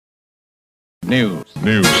News.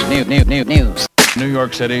 New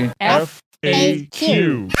York City.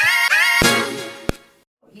 FAQ.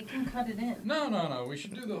 You can cut it in. No. We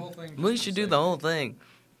should do the whole thing. We should do the whole thing.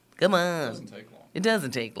 Come on. It doesn't take long. It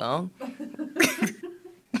doesn't take long.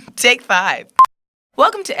 Take 5.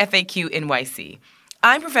 Welcome to FAQ NYC.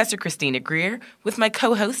 I'm Professor Christina Greer with my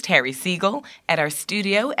co-host Harry Siegel at our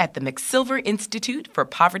studio at the McSilver Institute for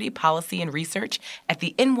Poverty Policy and Research at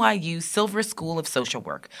the NYU Silver School of Social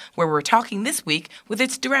Work, where we're talking this week with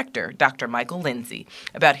its director, Dr. Michael Lindsay,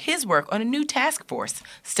 about his work on a new task force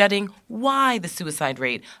studying why the suicide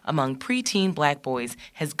rate among preteen black boys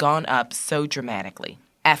has gone up so dramatically.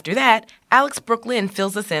 After that, Alex Brooklyn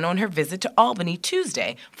fills us in on her visit to Albany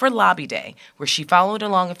Tuesday for Lobby Day, where she followed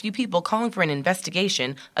along a few people calling for an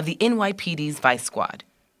investigation of the NYPD's Vice Squad.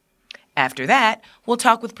 After that, we'll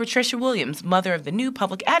talk with Patricia Williams, mother of the new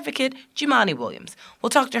public advocate, Jumaane Williams.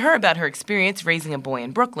 We'll talk to her about her experience raising a boy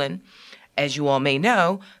in Brooklyn. As you all may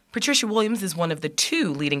know, Patricia Williams is one of the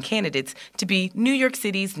 2 leading candidates to be New York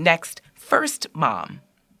City's next first mom.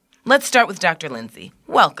 Let's start with Dr. Lindsay.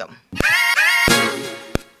 Welcome.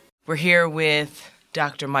 We're here with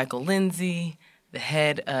Dr. Michael Lindsay, the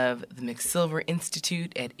head of the McSilver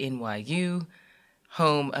Institute at NYU,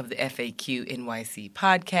 home of the FAQ NYC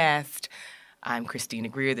podcast. I'm Christina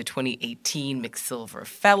Greer, the 2018 McSilver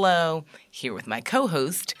Fellow, here with my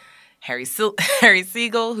co-host, Harry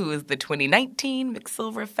Siegel, who is the 2019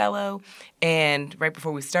 McSilver Fellow. And right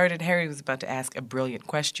before we started, Harry was about to ask a brilliant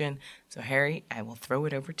question. So, Harry, I will throw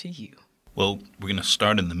it over to you. Well, we're going to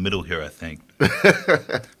start in the middle here, I think.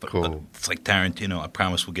 Cool. It's like Tarantino. I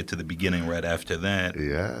promise we'll get to the beginning right after that.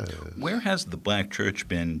 Yeah. Where has the black church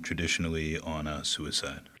been traditionally on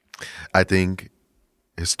suicide? I think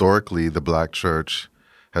historically the black church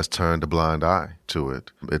has turned a blind eye to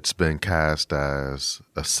it. It's been cast as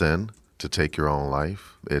a sin to take your own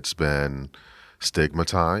life. It's been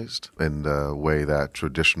stigmatized in the way that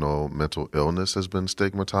traditional mental illness has been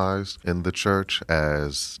stigmatized in the church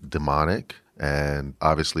as demonic, and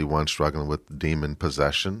obviously one struggling with demon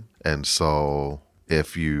possession. And so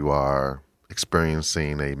if you are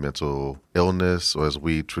experiencing a mental illness, or as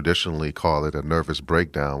we traditionally call it, a nervous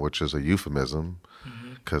breakdown, which is a euphemism,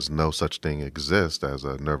 because no such thing exists as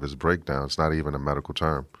a nervous breakdown. It's not even a medical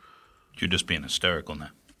term. You're just being hysterical now.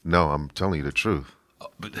 No, I'm telling you the truth.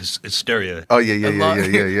 But hysteria. Oh,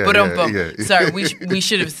 yeah. But sorry, we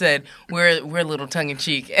should have said we're a little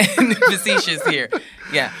tongue-in-cheek and facetious here.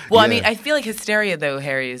 Yeah. Well, I mean, I feel like hysteria, though,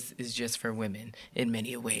 Harry, is just for women in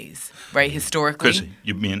many ways, right? Historically. Chrissy,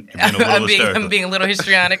 you're being a little hysterical. I'm being a little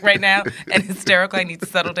histrionic right now and hysterical. I need to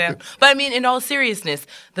settle down. But, I mean, in all seriousness,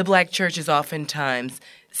 the black church is oftentimes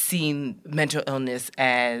seen mental illness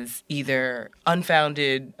as either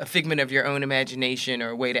unfounded, a figment of your own imagination,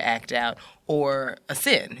 or a way to act out, or a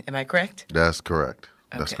sin. Am I correct? That's correct.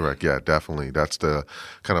 That's correct. Yeah, definitely. That's the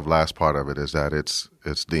kind of last part of it, is that it's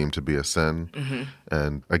deemed to be a sin,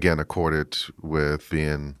 and again accorded with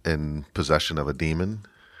being in possession of a demon.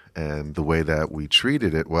 And the way that we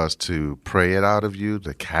treated it was to pray it out of you,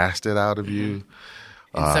 to cast it out of you.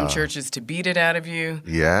 In some churches, to beat it out of you.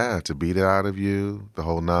 Yeah, to beat it out of you, the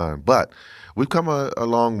whole 9. But we've come a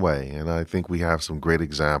long way, and I think we have some great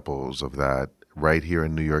examples of that right here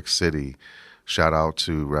in New York City. Shout out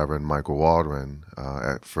to Reverend Michael Waldron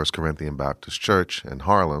at First Corinthian Baptist Church in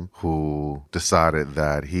Harlem, who decided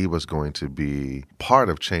that he was going to be part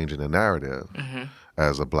of changing the narrative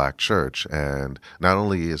as a black church. And not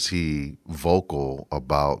only is he vocal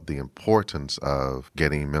about the importance of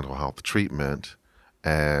getting mental health treatment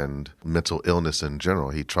and mental illness in general.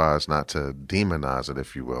 He tries not to demonize it,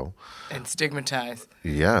 if you will. And stigmatize.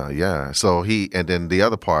 Yeah. So and then the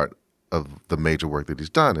other part of the major work that he's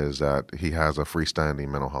done is that he has a freestanding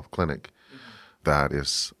mental health clinic that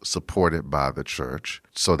is supported by the church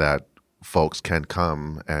so that folks can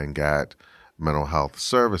come and get mental health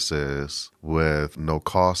services with no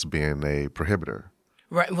cost being a prohibitor.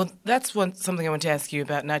 Right. Well, that's something I want to ask you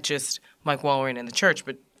about, not just Mike Waldron and the church,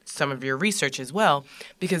 but some of your research as well,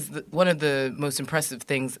 because one of the most impressive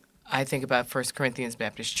things I think about First Corinthians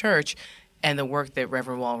Baptist Church and the work that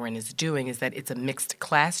Reverend Waldron is doing is that it's a mixed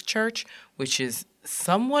class church, which is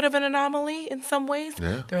somewhat of an anomaly in some ways.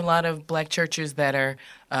 Yeah. There are a lot of black churches that are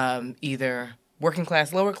either working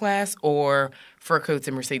class, lower class, or fur coats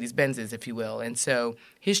and Mercedes-Benzes, if you will. And so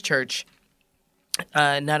his church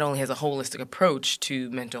not only has a holistic approach to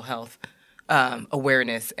mental health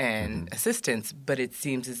awareness and assistance, but it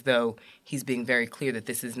seems as though he's being very clear that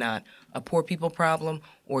this is not a poor people problem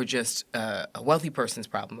or just a wealthy person's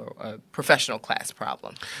problem or a professional class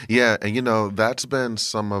problem. Yeah, and that's been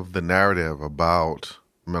some of the narrative about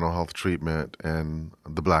mental health treatment in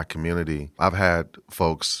the Black community, I've had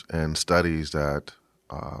folks in studies that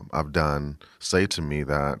I've done say to me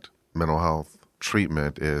that mental health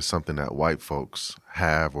treatment is something that white folks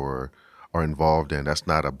have or are involved in. That's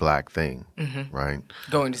not a Black thing, right?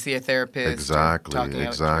 Going to see a therapist. Exactly.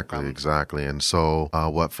 And so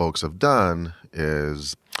what folks have done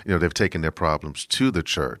is, they've taken their problems to the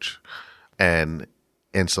church, and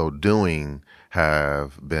in so doing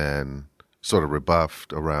have been sort of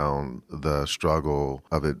rebuffed around the struggle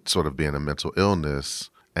of it sort of being a mental illness.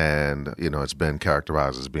 And, it's been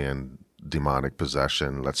characterized as being demonic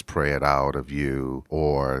possession. Let's pray it out of you,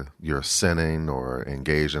 or you're sinning or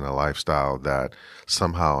engaged in a lifestyle that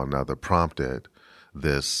somehow or another prompted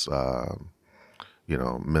this,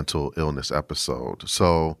 mental illness episode.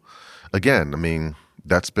 So again,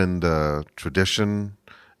 that's been the tradition,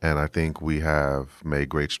 and I think we have made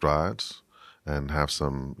great strides and have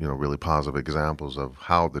some, really positive examples of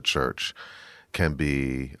how the church can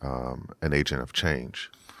be an agent of change.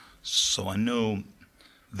 So I know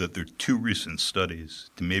that there are two recent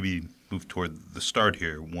studies to maybe move toward the start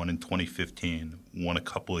here, one in 2015, one a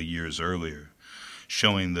couple of years earlier,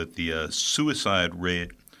 showing that the suicide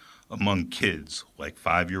rate among kids, like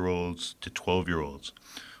 5-year-olds to 12-year-olds,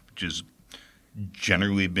 which has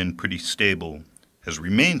generally been pretty stable, has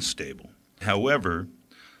remained stable. However,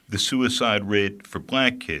 the suicide rate for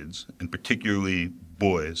Black kids, and particularly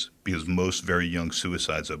boys, because most very young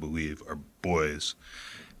suicides, I believe, are boys,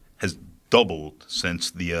 has doubled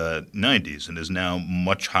since the 90s and is now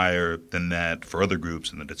much higher than that for other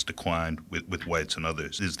groups, and that it's declined with whites and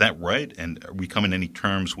others. Is that right? And are we coming to any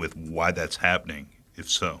terms with why that's happening, if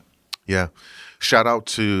so? Yeah. Shout out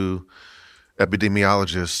to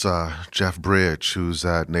epidemiologist Jeff Bridge, who's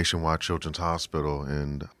at Nationwide Children's Hospital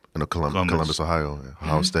in Columbus,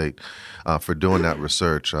 Ohio State, for doing that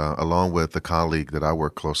research, along with a colleague that I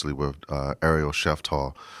work closely with, Ariel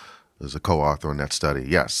Sheftal, is a co-author in that study.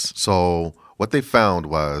 Yes. So what they found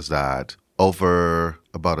was that over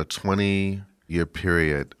about a 20-year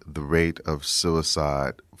period, the rate of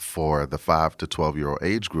suicide for the 5 to 12-year-old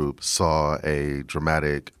age group saw a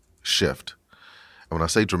dramatic shift. And when I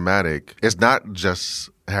say dramatic, it's not just,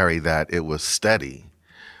 Harry, that it was steady.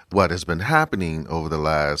 What has been happening over the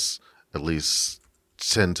last at least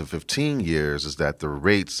 10 to 15 years is that the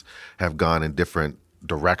rates have gone in different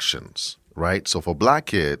directions. Right? So for Black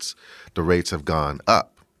kids, the rates have gone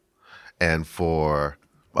up. And for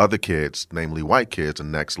other kids, namely white kids, the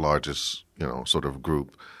next largest, sort of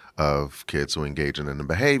group of kids who engage in the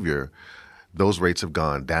behavior, those rates have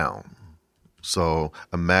gone down. So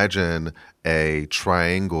imagine a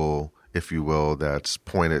triangle, if you will, that's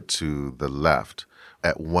pointed to the left.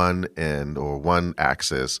 At one end or one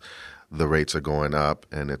axis, the rates are going up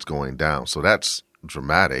and it's going down. So that's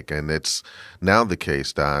dramatic, and it's now the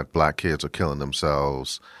case that Black kids are killing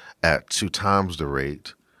themselves at 2 times the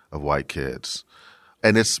rate of white kids,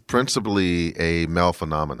 and it's principally a male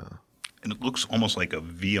phenomena. And it looks almost like a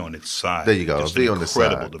V on its side. There you go, just a V on the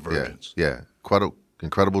side. Incredible divergence. Yeah, quite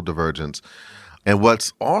incredible divergence. And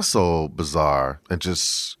what's also bizarre and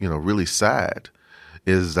just really sad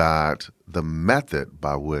is that the method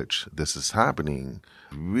by which this is happening,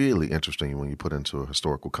 really interesting when you put into a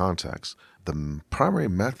historical context. The primary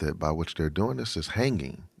method by which they're doing this is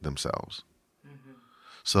hanging themselves. Mm-hmm.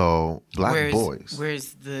 So Black boys.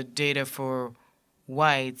 Whereas the data for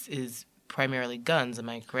whites is primarily guns, am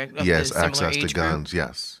I correct? Yes, access to guns,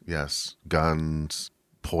 yes. Guns,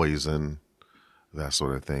 poison, that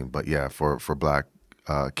sort of thing. But yeah, for Black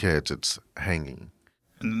kids, it's hanging.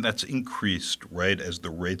 And that's increased, right, as the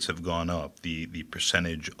rates have gone up, the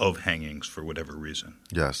percentage of hangings for whatever reason.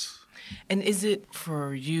 Yes. And is it,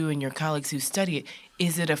 for you and your colleagues who study it,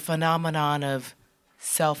 is it a phenomenon of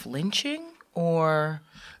self-lynching or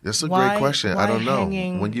That's a great question. I don't know.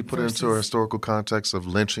 When you put it into a historical context of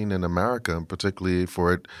lynching in America, and particularly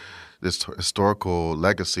for this historical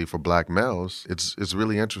legacy for Black males, it's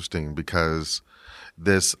really interesting because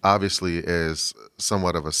this obviously is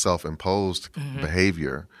somewhat of a self-imposed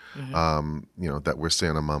behavior, that we're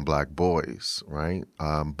seeing among Black boys, right?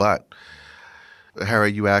 But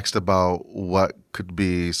Harry, you asked about what could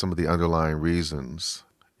be some of the underlying reasons.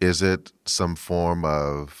 Is it some form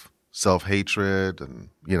of self-hatred? And,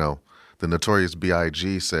 the Notorious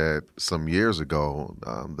B.I.G. said some years ago,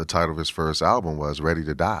 the title of his first album was Ready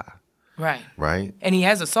to Die. Right. And he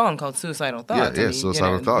has a song called Suicidal Thoughts. Yeah,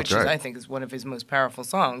 Suicidal Thoughts, which I think is one of his most powerful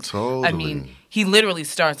songs. Totally. I mean, he literally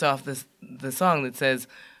starts off the song that says,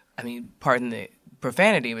 pardon the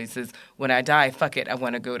profanity, but he says, when I die, fuck it, I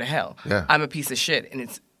want to go to hell. Yeah. I'm a piece of shit, and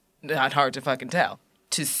it's not hard to fucking tell.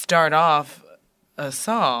 To start off a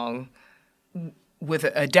song with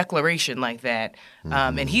a declaration like that,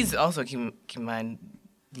 and he's also, keep in mind,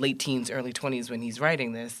 late teens, early 20s when he's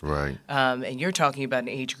writing this. Right. And you're talking about an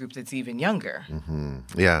age group that's even younger.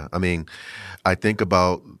 Yeah, I mean, I think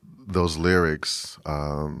about those lyrics,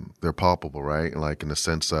 they're palpable, right? Like in the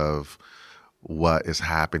sense of what is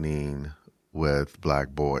happening with Black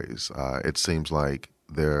boys. It seems like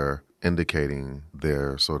they're indicating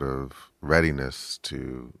their sort of readiness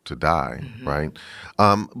to die, right?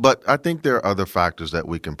 But I think there are other factors that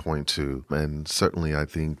we can point to, and certainly I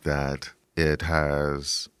think that it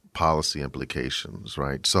has policy implications,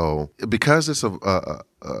 right? So because it's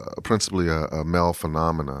principally a male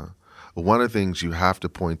phenomena, one of the things you have to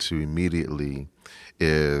point to immediately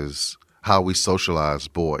is how we socialize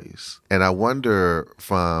boys. And I wonder,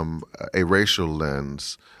 from a racial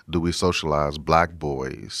lens, do we socialize Black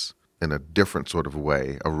boys in a different sort of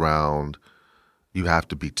way around you have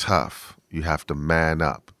to be tough, you have to man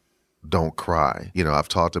up, don't cry. You know, I've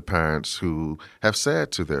talked to parents who have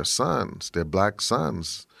said to their sons, their Black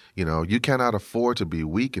sons, you know, you cannot afford to be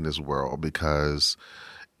weak in this world because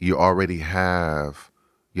you already have,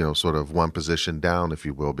 you know, sort of one position down, if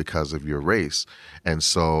you will, because of your race. And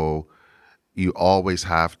so you always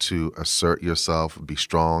have to assert yourself, be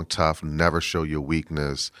strong, tough, never show your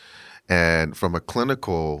weakness. And from a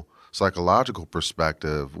clinical, psychological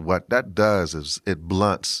perspective, what that does is it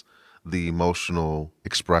blunts the emotional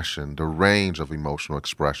expression, the range of emotional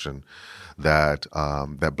expression that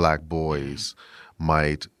that Black boys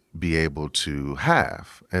might be able to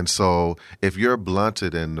have. And so if you're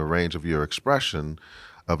blunted in the range of your expression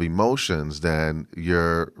of emotions, then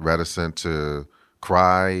you're reticent to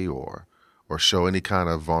cry or show any kind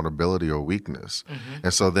of vulnerability or weakness.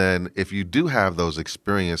 And so then if you do have those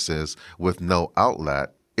experiences with no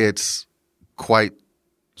outlet, it's quite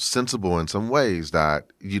sensible in some ways that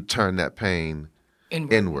you turn that pain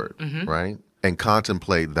inward, right? And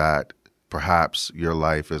contemplate that perhaps your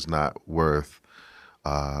life is not worth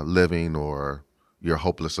living, or you're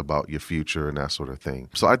hopeless about your future and that sort of thing.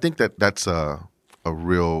 So I think that that's a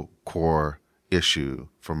real core issue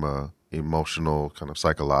from a emotional, kind of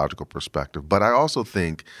psychological perspective. But I also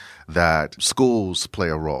think that schools play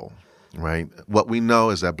a role, right? What we know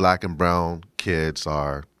is that Black and brown kids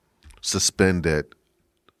are suspended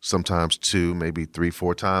sometimes 2, maybe 3,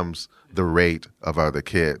 4 times the rate of other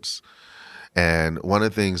kids. And one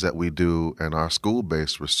of the things that we do in our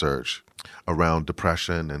school-based research around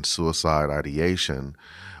depression and suicide ideation,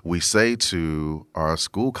 we say to our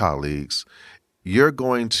school colleagues, you're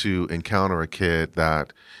going to encounter a kid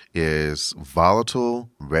that is volatile,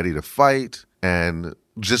 ready to fight, and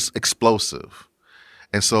just explosive.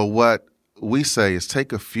 And so what we say is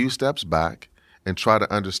take a few steps back and try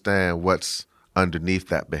to understand what's underneath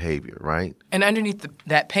that behavior, right? And underneath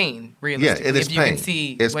that pain, realistically, it is if pain. You can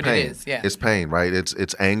see it's what pain. it is. Yeah. It's pain, right?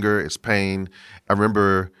 It's anger, it's pain. I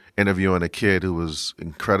remember interviewing a kid who was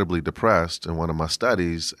incredibly depressed in one of my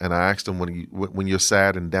studies, and I asked him, when you're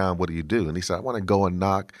sad and down, what do you do? And he said, I want to go and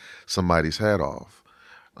knock somebody's head off.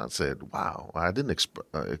 I said, wow, I didn't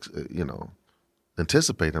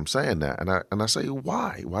anticipate him saying that. And I say,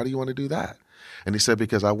 why? Why do you want to do that? And he said,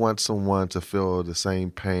 because I want someone to feel the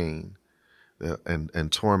same pain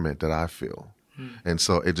and torment that I feel. And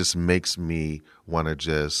so it just makes me want to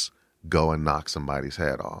just go and knock somebody's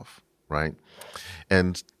head off, right?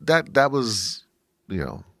 And that was,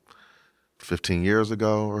 15 years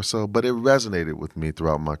ago or so, but it resonated with me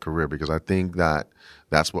throughout my career because I think that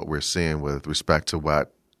that's what we're seeing with respect to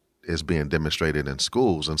what is being demonstrated in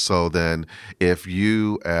schools. And so then if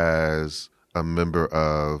you as a member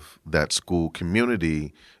of that school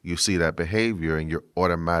community, you see that behavior and your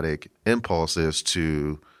automatic impulse is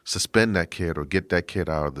to suspend that kid or get that kid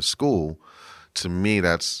out of the school, to me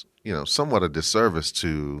that's, somewhat a disservice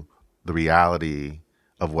to the reality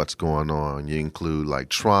of what's going on. You include like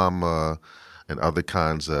trauma and other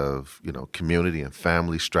kinds of, community and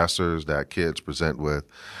family stressors that kids present with.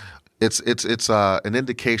 It's an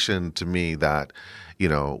indication to me that,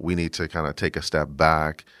 we need to kind of take a step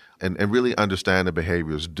back and really understand the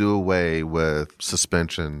behaviors, do away with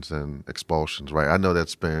suspensions and expulsions, right? I know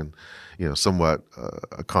that's been, somewhat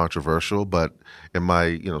controversial, but in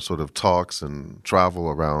my, sort of talks and travel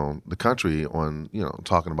around the country on,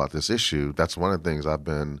 talking about this issue, that's one of the things I've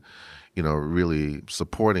been, really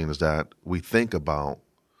supporting is that we think about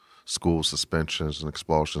school suspensions and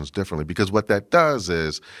expulsions differently, because what that does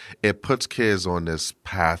is it puts kids on this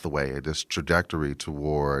pathway, this trajectory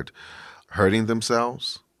toward hurting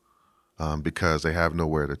themselves, because they have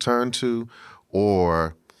nowhere to turn to,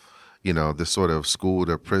 or, this sort of school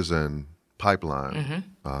to prison pipeline.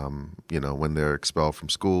 When they're expelled from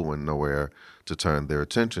school and nowhere to turn their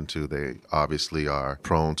attention to, they obviously are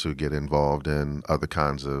prone to get involved in other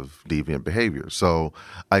kinds of deviant behavior. So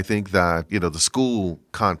I think that, the school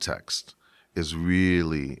context is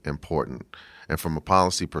really important. And from a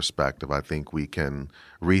policy perspective, I think we can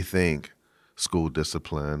rethink school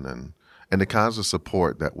discipline and the kinds of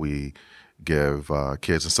support that we give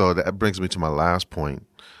kids. And so that brings me to my last point,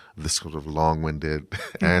 this sort of long-winded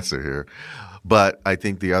answer here. But I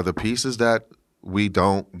think the other piece is that we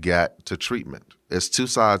don't get to treatment. It's two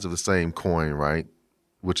sides of the same coin, right?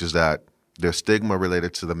 Which is that there's stigma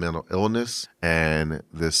related to the mental illness and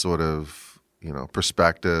this sort of,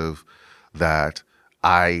 perspective that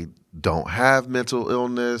I don't have mental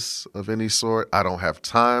illness of any sort. I don't have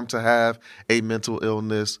time to have a mental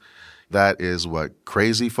illness. That is what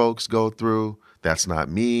crazy folks go through. That's not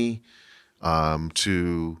me.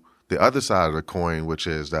 To the other side of the coin, which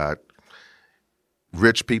is that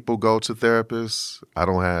rich people go to therapists. I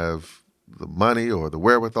don't have the money or the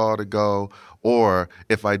wherewithal to go. Or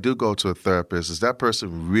if I do go to a therapist, is that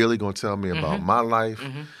person really going to tell me about my life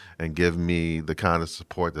and give me the kind of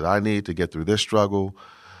support that I need to get through this struggle?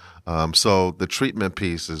 So the treatment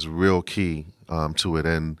piece is real key to it.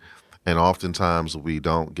 And oftentimes we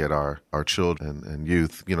don't get our children and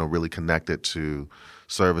youth, really connected to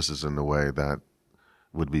services in a way that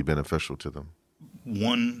would be beneficial to them.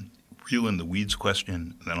 One real in the weeds question,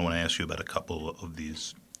 and then I want to ask you about a couple of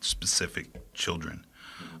these specific children.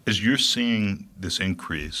 As you're seeing this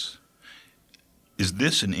increase, is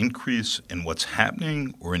this an increase in what's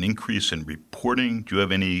happening or an increase in reporting? Do you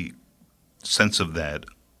have any sense of that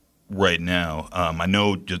right now? I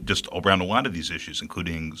know just around a lot of these issues,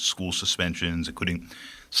 including school suspensions, including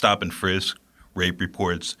stop and frisk, rape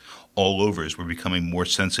reports, all over, as we're becoming more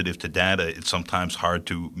sensitive to data, it's sometimes hard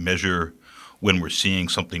to measure when we're seeing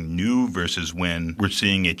something new versus when we're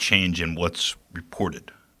seeing a change in what's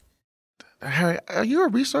reported. Harry, are you a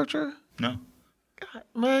researcher? No. God,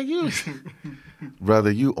 man, you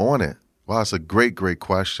brother, you on it. Wow, it's a great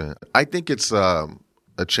question. I think it's a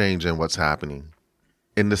change in what's happening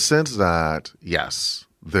in the sense that, yes,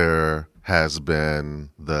 there has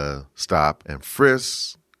been the stop and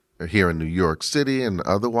frisk here in New York City and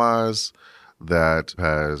otherwise that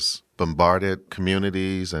has bombarded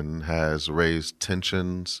communities and has raised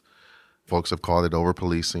tensions. Folks have called it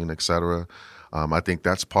over-policing, et cetera. I think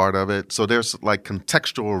that's part of it. So there's like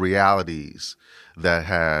contextual realities that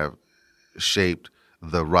have shaped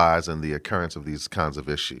the rise and the occurrence of these kinds of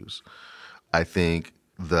issues. I think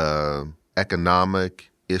the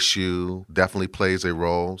economic issue definitely plays a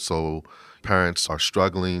role. So parents are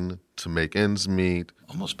struggling to make ends meet.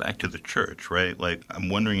 Almost back to the church, right? Like, I'm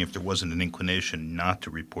wondering if there wasn't an inclination not to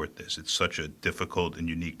report this. It's such a difficult and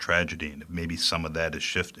unique tragedy, and if maybe some of that has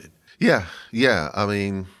shifted. Yeah. I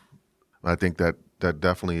mean, I think that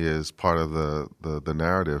definitely is part of the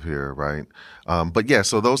narrative here, right? But yeah,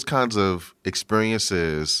 so those kinds of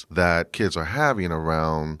experiences that kids are having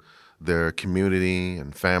around their community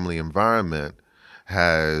and family environment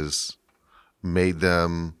has made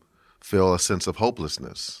them feel a sense of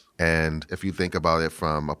hopelessness. And if you think about it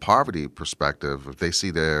from a poverty perspective, if they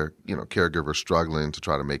see their, caregivers struggling to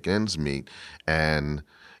try to make ends meet and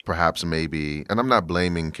perhaps maybe, and I'm not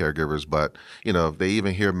blaming caregivers, but, if they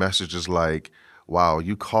even hear messages like, wow,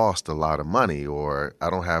 you cost a lot of money, or I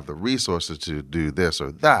don't have the resources to do this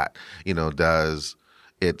or that, does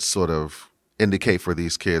it sort of indicate for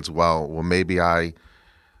these kids, well, maybe I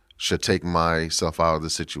should take myself out of the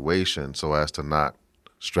situation so as to not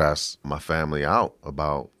stress my family out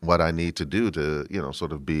about what I need to do to,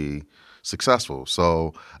 sort of be successful.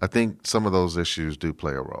 So I think some of those issues do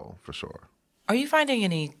play a role for sure. Are you finding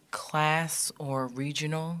any class or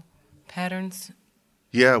regional patterns?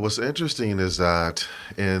 Yeah, what's interesting is that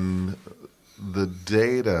in the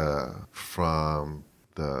data from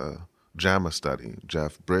the JAMA study,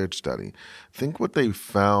 Jeff Bridge study, I think what they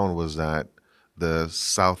found was that the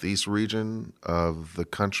southeast region of the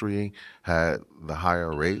country had the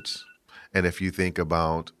higher rates. And if you think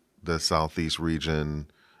about the southeast region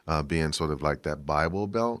being sort of like that Bible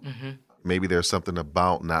Belt, maybe there's something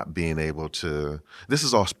about not being able to, this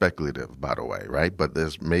is all speculative, by the way, right? But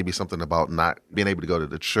there's maybe something about not being able to go to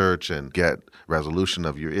the church and get resolution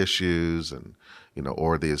of your issues and,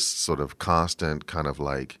 or this sort of constant kind of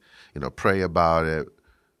like, pray about it,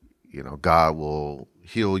 God will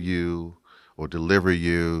heal you or deliver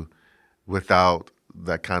you without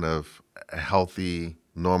that kind of healthy,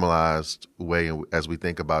 normalized way as we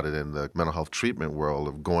think about it in the mental health treatment world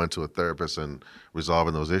of going to a therapist and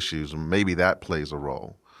resolving those issues. Maybe that plays a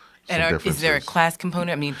role And is there a class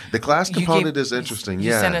component? I mean, the class component is interesting.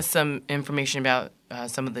 You sent us some information about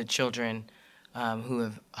some of the children who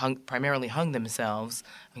have primarily hung themselves,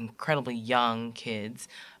 incredibly young kids,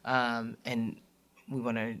 and we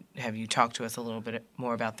want to have you talk to us a little bit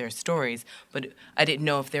more about their stories. But I didn't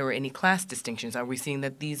know if there were any class distinctions. Are we seeing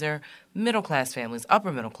that these are middle-class families,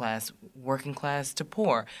 upper middle class, working class to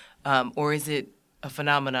poor, or is it a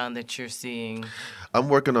phenomenon that you're seeing? I'm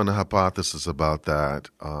working on a hypothesis about that.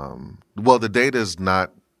 Well, the data has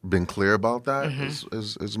not been clear about that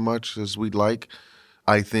as much as we'd like.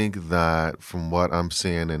 I think that from what I'm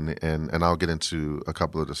seeing, and I'll get into a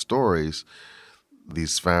couple of the stories,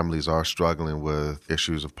 these families are struggling with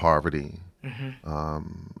issues of poverty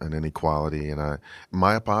and inequality. And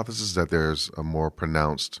my hypothesis is that there's a more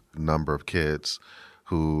pronounced number of kids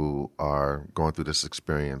who are going through this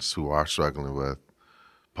experience who are struggling with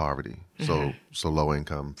poverty. So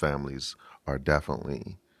low-income families are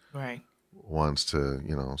definitely ones to,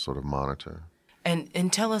 sort of monitor.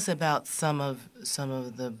 And tell us about some of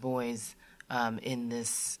the boys in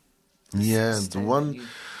this. Yeah,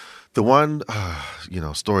 the one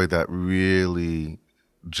story that really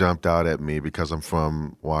jumped out at me because I'm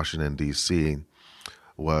from Washington D.C.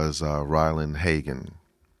 was Ryland Hagan.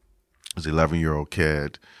 He was an 11-year-old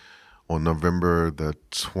kid on November the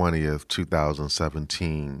 20th,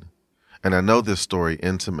 2017. And I know this story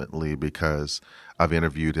intimately because I've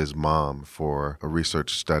interviewed his mom for a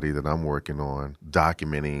research study that I'm working on,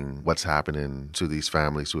 documenting what's happening to these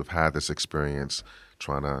families who have had this experience,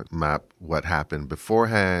 trying to map what happened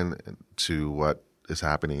beforehand to what is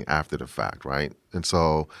happening after the fact, right? And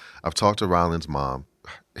so I've talked to Ryland's mom.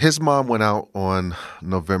 His mom went out on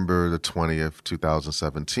November the 20th,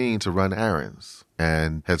 2017 to run errands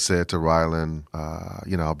and had said to Ryland,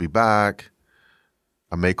 I'll be back.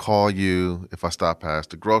 I may call you if I stop past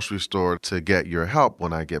the grocery store to get your help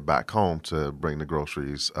when I get back home to bring the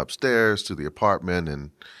groceries upstairs to the apartment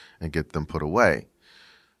and get them put away.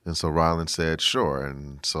 And so Ryland said, sure.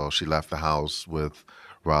 And so she left the house with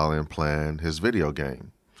Ryland playing his video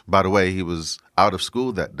game. By the way, he was out of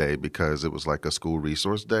school that day because it was like a school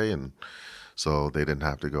resource day, and so they didn't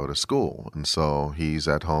have to go to school. And so he's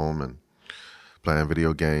at home and playing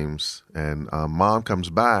video games. And mom comes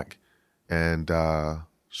back, and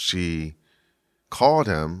she called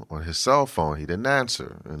him on his cell phone. He didn't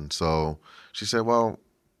answer. And so she said, well,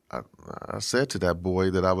 I said to that boy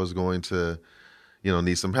that I was going to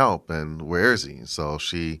need some help, and where is he? So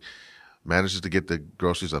she manages to get the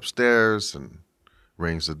groceries upstairs and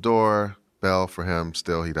rings the door, bell for him.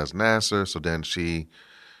 Still, he doesn't answer. So then she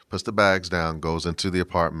puts the bags down, goes into the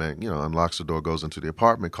apartment, unlocks the door, goes into the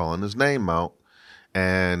apartment, calling his name out.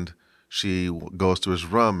 And she goes to his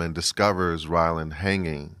room and discovers Ryland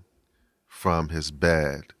hanging from his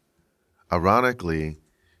bed. Ironically,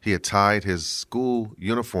 he had tied his school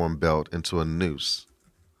uniform belt into a noose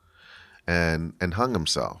and hung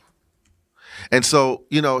himself. And so,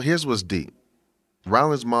 here's what's deep.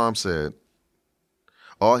 Ryland's mom said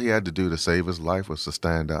all he had to do to save his life was to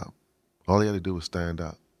stand up. All he had to do was stand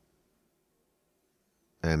up.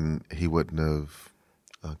 And he wouldn't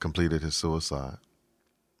have completed his suicide.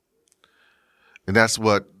 And that's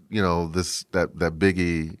what, that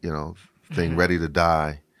Biggie, thing, Ready to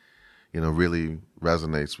Die, really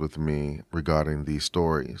resonates with me regarding these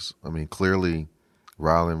stories. I mean, clearly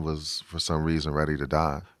Ryland was, for some reason, ready to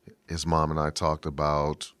die. His mom and I talked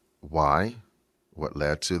about why, what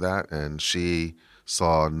led to that, and she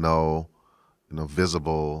saw no,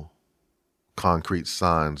 visible, concrete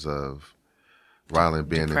signs of Ryland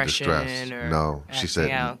being in distress. No, she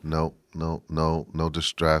said no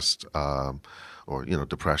distress or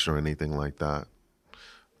depression or anything like that.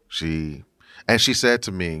 She said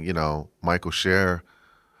to me, Michael, share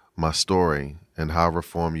my story and however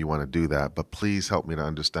form you want to do that, but please help me to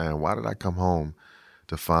understand, why did I come home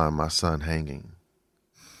to find my son hanging?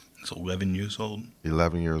 He's 11 years old?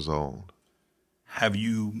 11 years old. Have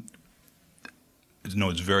you,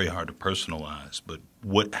 it's very hard to personalize, but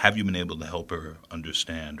what have you been able to help her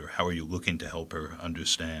understand, or how are you looking to help her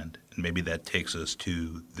understand? And maybe that takes us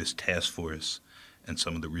to this task force and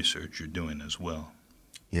some of the research you're doing as well.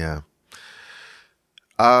 Yeah.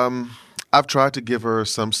 I've tried to give her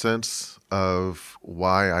some sense of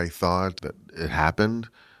why I thought that it happened,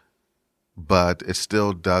 but it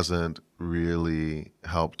still doesn't really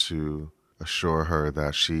help to assure her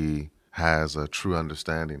that she has a true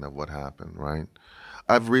understanding of what happened, right?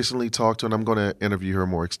 I've recently talked to, and I'm going to interview her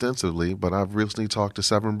more extensively, but I've recently talked to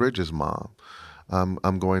Seven Bridges' mom.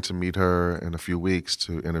 I'm going to meet her in a few weeks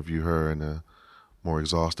to interview her in a more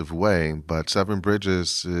exhaustive way. But Seven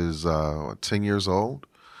Bridges is 10 years old,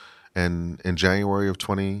 and in January of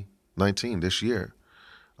 2020, 19 this year.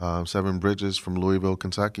 Seven Bridges from Louisville,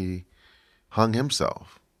 Kentucky, hung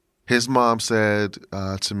himself. His mom said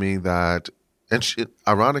to me that, and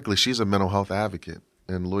ironically, she's a mental health advocate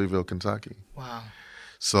in Louisville, Kentucky. Wow.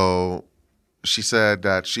 So she said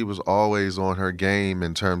that she was always on her game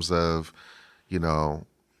in terms of,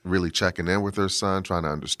 really checking in with her son, trying to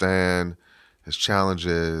understand his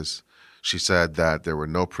challenges. She said that there were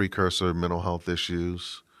no precursor mental health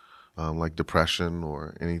issues like depression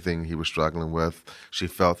or anything he was struggling with. She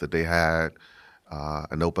felt that they had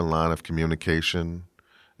an open line of communication,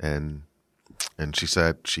 and she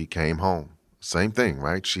said she came home. Same thing,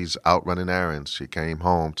 right? She's out running errands. She came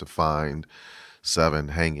home to find Seven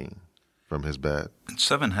hanging from his bed. And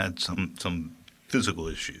Seven had some physical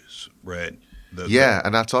issues, right?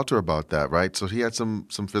 And I talked to her about that, right? So he had some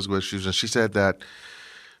physical issues, and she said that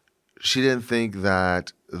she didn't think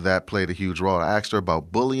that played a huge role. I asked her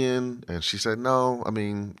about bullying, and she said no. I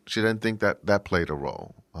mean, she didn't think that played a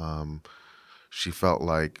role. She felt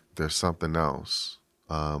like there's something else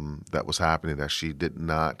that was happening that she did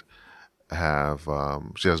not have,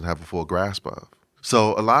 she doesn't have a full grasp of.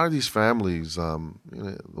 So a lot of these families, the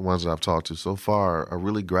ones that I've talked to so far, are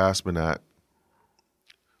really grasping at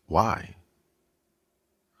why.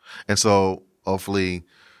 And so hopefully,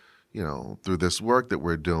 through this work that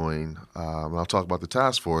we're doing, and I'll talk about the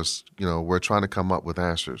task force, we're trying to come up with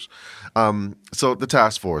answers. So the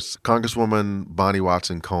task force, Congresswoman Bonnie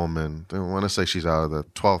Watson Coleman, I want to say she's out of the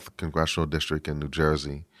 12th Congressional District in New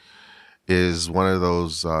Jersey, is one of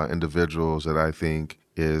those individuals that I think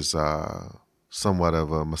is somewhat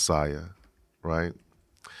of a messiah, right?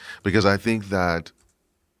 Because I think that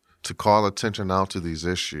to call attention out to these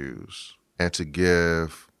issues and to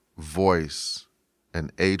give voice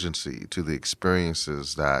and agency to the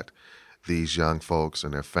experiences that these young folks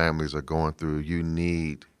and their families are going through, you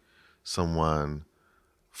need someone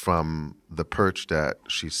from the perch that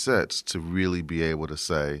she sits to really be able to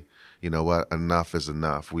say, you know what, enough is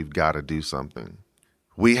enough. We've got to do something.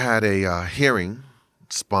 We had a hearing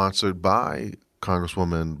sponsored by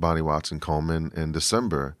Congresswoman Bonnie Watson Coleman in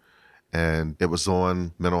December, and it was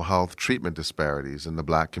on mental health treatment disparities in the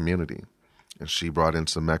Black community. And she brought in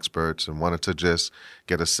some experts and wanted to just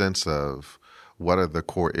get a sense of what are the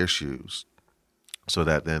core issues so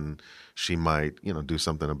that then she might, do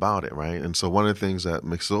something about it, right? And so one of the things that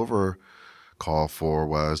McSilver called for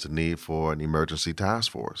was the need for an emergency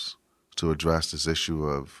task force to address this issue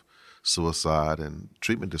of suicide and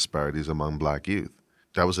treatment disparities among Black youth.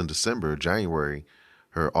 That was in December. January,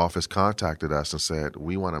 her office contacted us and said,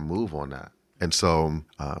 we want to move on that. And so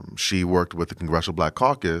she worked with the Congressional Black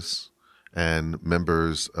Caucus, and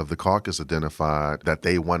members of the caucus identified that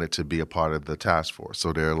they wanted to be a part of the task force.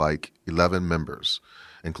 So there are like 11 members,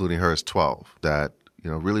 including her as 12, that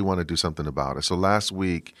really want to do something about it. So last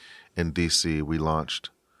week in D.C., we launched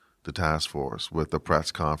the task force with a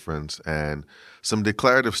press conference and some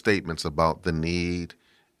declarative statements about the need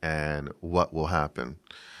and what will happen.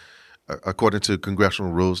 According to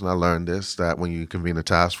congressional rules, and I learned this, that when you convene a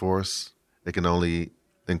task force, it can only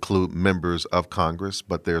include members of Congress,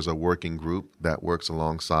 but there's a working group that works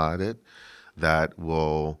alongside it that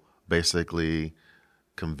will basically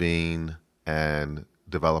convene and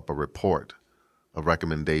develop a report of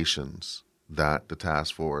recommendations that the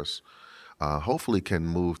task force hopefully can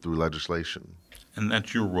move through legislation. And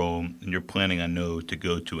that's your role, and you're planning, I know, to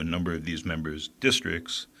go to a number of these members'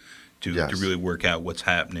 districts to really work out what's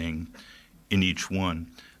happening in each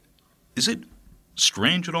one. Is it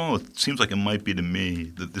strange at all? It seems like it might be to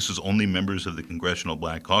me that this is only members of the Congressional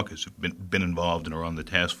Black Caucus who've been involved and are on the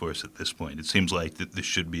task force at this point. It seems like that this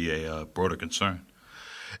should be a broader concern.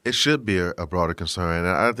 It should be a broader concern, and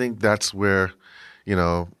I think that's where,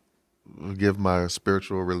 give my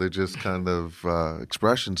spiritual, religious kind of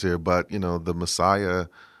expressions here, but the Messiah,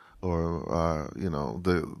 or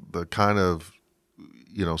the kind of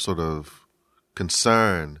sort of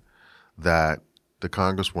concern that the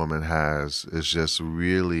Congresswoman has is just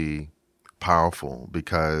really powerful,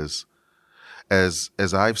 because as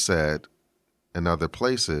I've said in other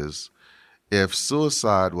places, if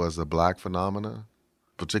suicide was a Black phenomena,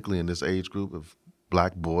 particularly in this age group, if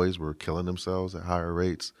Black boys were killing themselves at higher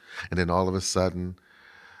rates, and then all of a sudden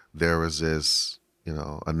there was this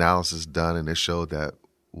analysis done, and it showed that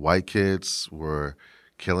white kids were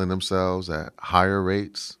killing themselves at higher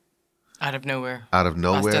rates. Out of nowhere.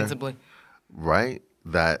 Ostensibly. Right?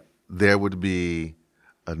 That there would be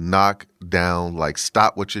a knockdown, like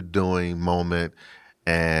stop what you're doing moment,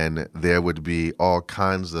 and there would be all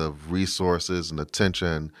kinds of resources and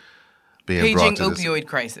attention being brought to this. Opioid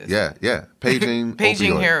crisis. Yeah. Paging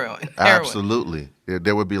Paging opioid. heroin. Absolutely.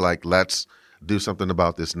 There would be like, let's do something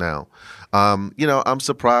about this now. I'm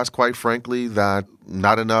surprised, quite frankly, that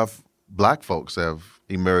not enough black folks have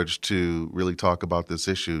emerged to really talk about this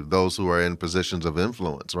issue, those who are in positions of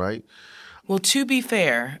influence, right? Well, to be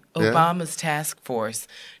fair, Obama's task force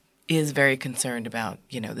is very concerned about,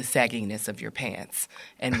 the sagginess of your pants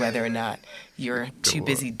and whether or not you're too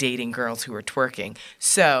busy dating girls who are twerking.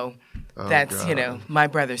 So that's, my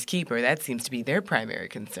brother's keeper. That seems to be their primary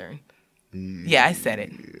concern. Yeah, I said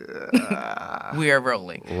it. Yeah. We are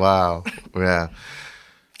rolling. Wow. Yeah.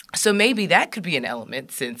 So maybe that could be an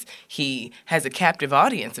element, since he has a captive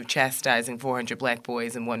audience of chastising 400 black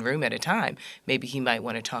boys in one room at a time. Maybe he might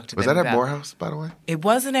want to talk to them about... Was that at Morehouse, by the way? It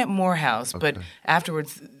wasn't at Morehouse, but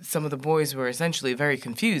afterwards some of the boys were essentially very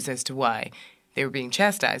confused as to why they were being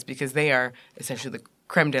chastised, because they are essentially the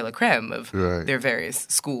creme de la creme of their various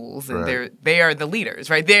schools, and they are the leaders,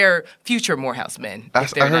 right? They're future Morehouse men. I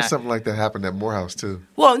heard something like that happened at Morehouse, too.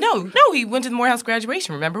 Well, no, he went to the Morehouse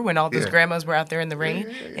graduation, remember, when all those grandmas were out there in the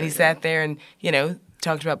rain, and he sat there and,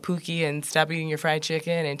 talked about Pookie and stop eating your fried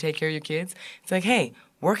chicken and take care of your kids. It's like, hey,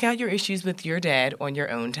 work out your issues with your dad on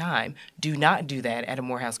your own time. Do not do that at a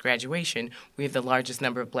Morehouse graduation. We have the largest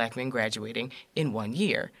number of black men graduating in 1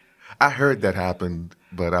 year. I heard that happened,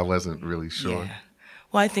 but I wasn't really sure. Yeah.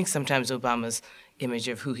 Well, I think sometimes Obama's image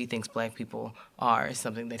of who he thinks black people are is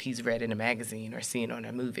something that he's read in a magazine or seen on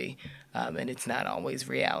a movie, and it's not always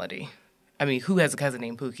reality. I mean, who has a cousin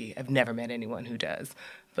named Pookie? I've never met anyone who does.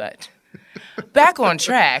 But back on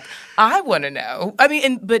track, I want to know.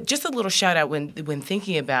 But just a little shout out when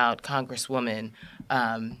thinking about Congresswoman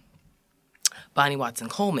Bonnie Watson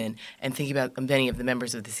Coleman and thinking about many of the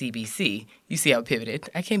members of the CBC. You see how it pivoted.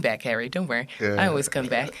 I came back, Harry. Don't worry. Yeah. I always come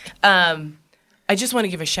back. I just want to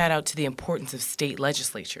give a shout out to the importance of state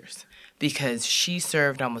legislatures, because she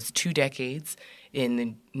served almost 2 decades in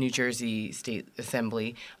the New Jersey State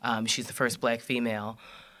Assembly. She's the first black female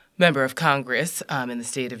member of Congress in the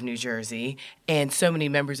state of New Jersey, and so many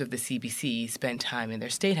members of the CBC spent time in their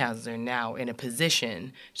state houses, are now in a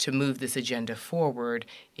position to move this agenda forward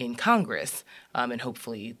in Congress and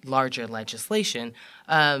hopefully larger legislation.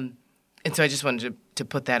 And so I just wanted to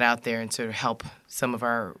put that out there and sort of help some of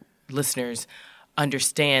our listeners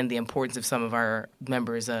understand the importance of some of our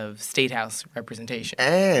members of state house representation.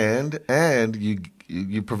 And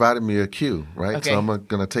you provided me a cue, right? Okay. So I'm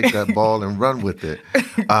going to take that ball and run with it.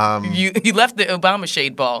 You left the Obama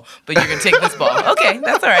shade ball, but you're going to take this ball. Okay,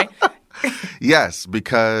 that's all right. Yes,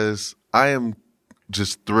 because I am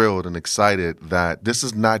just thrilled and excited that this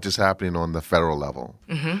is not just happening on the federal level,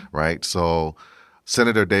 right? So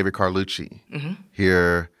Senator David Carlucci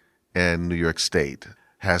here in New York State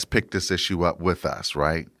has picked this issue up with us,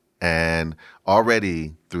 right? And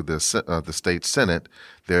already through the state Senate,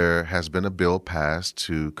 there has been a bill passed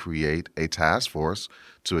to create a task force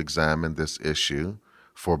to examine this issue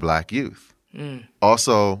for black youth.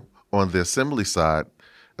 Also, on the Assembly side,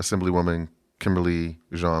 Assemblywoman Kimberly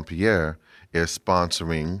Jean-Pierre is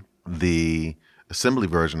sponsoring the Assembly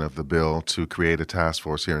version of the bill to create a task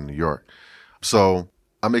force here in New York. So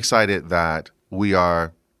I'm excited that we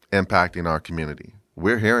are impacting our community.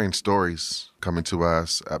 We're hearing stories coming to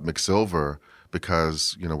us at McSilver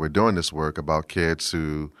because, we're doing this work about kids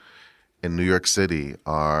who in New York City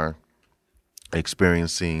are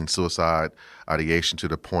experiencing suicide ideation to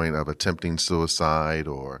the point of attempting suicide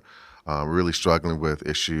or really struggling with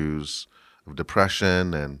issues of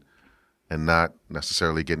depression and not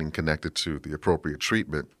necessarily getting connected to the appropriate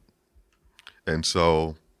treatment. And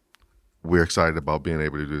so we're excited about being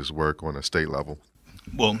able to do this work on a state level.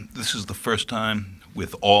 Well, this is the first time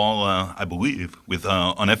with all, I believe, with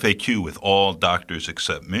on FAQ with all doctors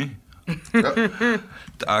except me.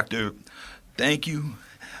 Doctor, thank you.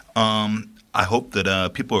 I hope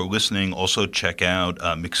that people are listening also check out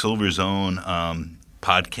McSilver's own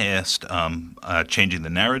podcast, Changing the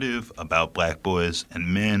Narrative, about black boys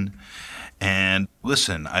and men. And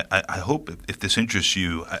listen, I hope if this interests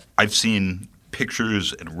you, I've seen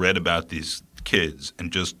pictures and read about these kids,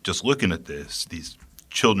 and just looking at this, these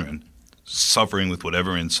children suffering with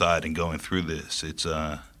whatever inside and going through this, it's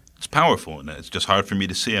powerful, and it's just hard for me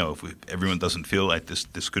to see how if everyone doesn't feel like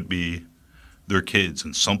this could be their kids,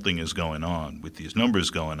 and something is going on with these numbers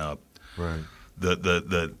going up. Right.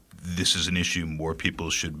 This is an issue more people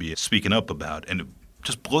should be speaking up about, and it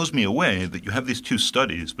just blows me away that you have these 2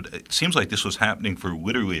 studies, but it seems like this was happening for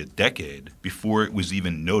literally a decade before it was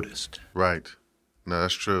even noticed. Right. No,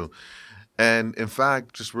 that's true. And in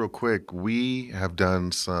fact, just real quick, we have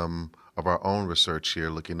done some of our own research here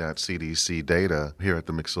looking at CDC data here at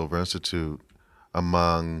the McSilver Institute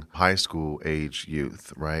among high school age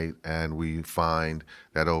youth, right? And we find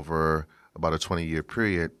that over about a 20-year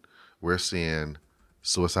period, we're seeing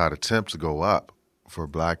suicide attempts go up for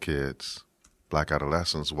black kids, black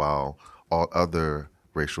adolescents, while all other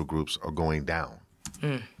racial groups are going down.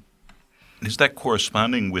 Is that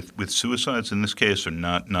corresponding with suicides in this case, or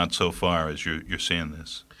not so far as you're seeing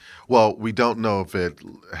this? Well, we don't know if it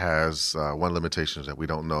has one limitation is that we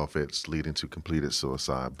don't know if it's leading to completed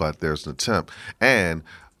suicide, but there's an attempt. And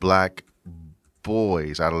black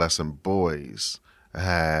boys, adolescent boys,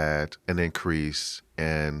 had an increase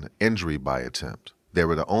in injury by attempt. They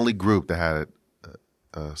were the only group that had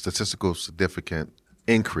a statistical significant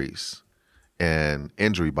increase in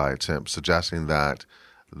injury by attempt, suggesting that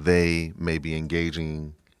they may be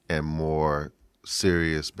engaging in more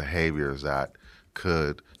serious behaviors that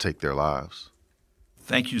could take their lives.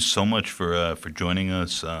 Thank you so much for joining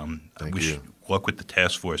us. Thank you. Luck with the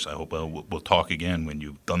task force. I hope we'll talk again when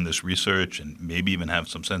you've done this research and maybe even have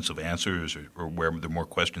some sense of answers or where there are more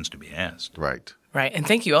questions to be asked. Right. Right. And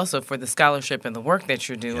thank you also for the scholarship and the work that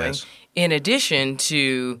you're doing, Yes. in addition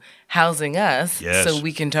to housing us, Yes. so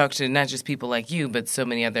we can talk to not just people like you, but so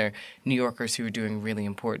many other New Yorkers who are doing really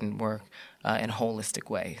important work in a holistic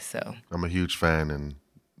way. So I'm a huge fan, and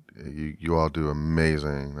you all do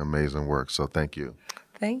amazing, amazing work. So thank you.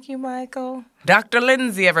 thank you, Michael. Dr.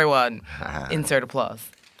 Lindsay, everyone. Insert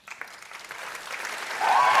applause.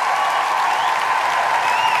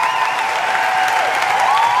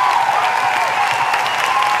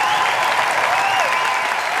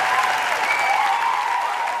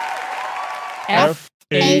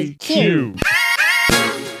 FAQ.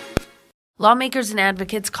 Lawmakers and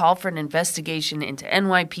advocates call for an investigation into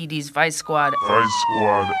NYPD's Vice Squad.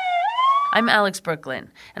 I'm Alex Brooklyn,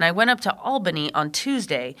 and I went up to Albany on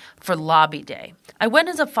Tuesday for Lobby Day. I went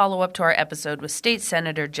as a follow-up to our episode with State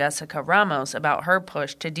Senator Jessica Ramos about her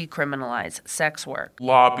push to decriminalize sex work.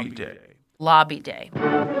 Lobby Day. Lobby Day.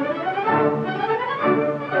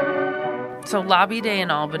 So Lobby Day in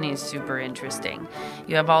Albany is super interesting.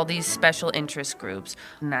 You have all these special interest groups.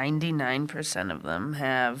 99% of them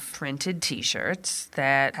have printed T-shirts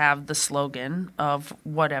that have the slogan of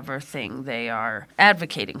whatever thing they are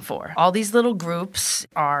advocating for. All these little groups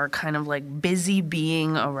are kind of like busy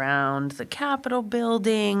being around the Capitol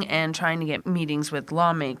building and trying to get meetings with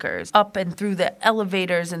lawmakers. Up and through the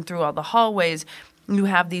elevators and through all the hallways, you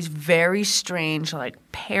have these very strange, like,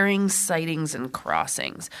 pairing sightings and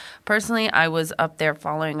crossings. Personally, I was up there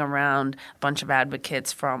following around a bunch of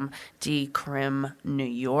advocates from Decrim New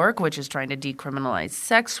York, which is trying to decriminalize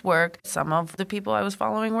sex work. Some of the people I was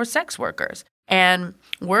following were sex workers. And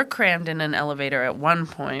we're crammed in an elevator at one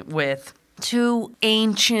point with two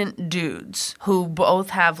ancient dudes who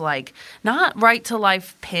both have, like, not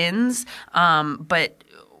right-to-life pins, but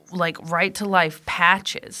like right-to-life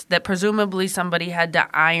patches that presumably somebody had to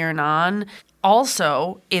iron on.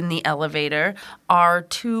 Also in the elevator are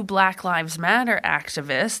two Black Lives Matter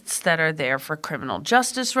activists that are there for criminal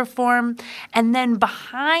justice reform. And then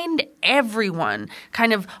behind everyone,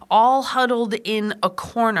 kind of all huddled in a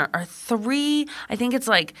corner, are three, I think it's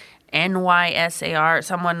like NYSAR,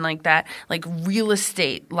 someone like that, like real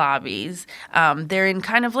estate lobbies. They're in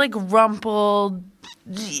kind of like rumpled,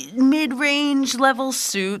 mid-range level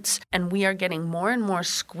suits, and we are getting more and more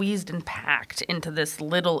squeezed and packed into this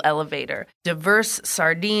little elevator. Diverse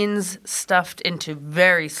sardines stuffed into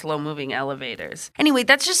very slow-moving elevators. Anyway,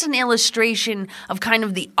 that's just an illustration of kind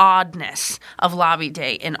of the oddness of Lobby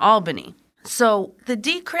Day in Albany. So the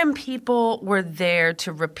Decrim people were there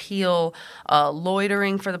to repeal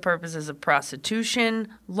loitering for the purposes of prostitution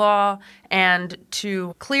law and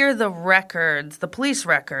to clear the records, the police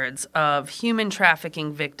records of human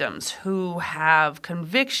trafficking victims who have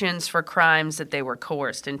convictions for crimes that they were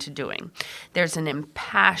coerced into doing. There's an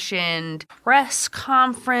impassioned press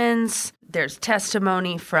conference. There's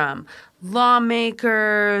testimony from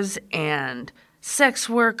lawmakers and sex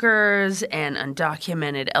workers and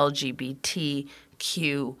undocumented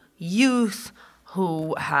LGBTQ youth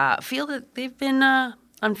who feel that they've been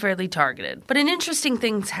unfairly targeted. But an interesting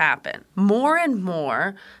thing's happened. More and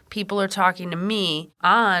more people are talking to me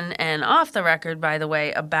on and off the record, by the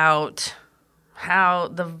way, about how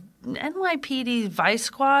the NYPD Vice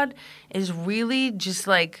Squad is really just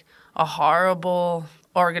like a horrible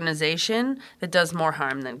organization that does more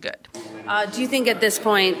harm than good. Do you think at this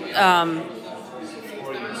point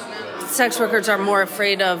sex workers are more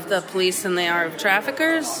afraid of the police than they are of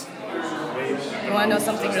traffickers? You want to know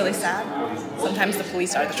something really sad? Sometimes the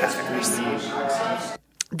police are the traffickers.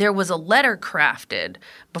 There was a letter crafted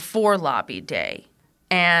before Lobby Day,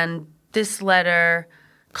 and this letter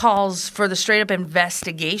calls for the straight-up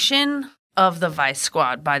investigation of the Vice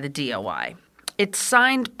Squad by the DOI. It's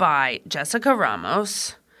signed by Jessica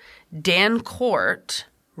Ramos, Dan Court,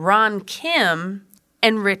 Ron Kim,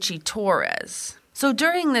 and Richie Torres. So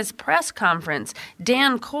during this press conference,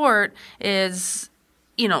 Dan Court is,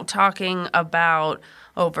 talking about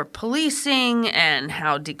over-policing and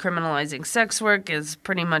how decriminalizing sex work is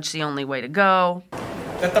pretty much the only way to go.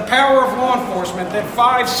 That the power of law enforcement, that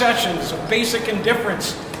 5 sessions of basic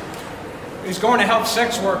indifference is going to help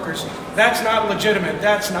sex workers, that's not legitimate,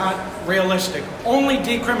 that's not realistic. Only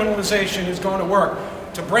decriminalization is going to work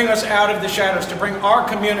to bring us out of the shadows, to bring our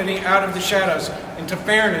community out of the shadows into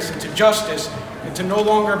fairness, into justice, into no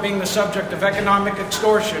longer being the subject of economic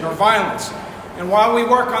extortion or violence. And while we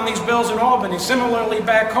work on these bills in Albany, similarly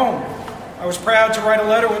back home, I was proud to write a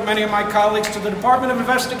letter with many of my colleagues to the Department of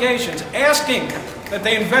Investigations asking that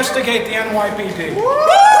they investigate the NYPD.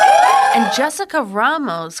 And Jessica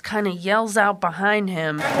Ramos kind of yells out behind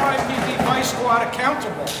him, NYPD Vice Squad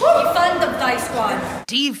accountable. Defund the Vice Squad.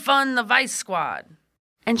 Defund the Vice Squad.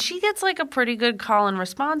 And she gets like a pretty good call and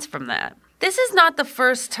response from that. This is not the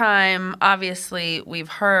first time, obviously, we've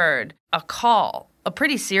heard a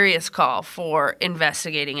pretty serious call for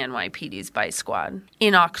investigating NYPD's Vice Squad.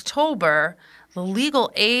 In October, the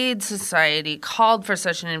Legal Aid Society called for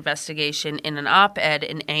such an investigation in an op-ed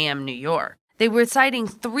in AM New York. They were citing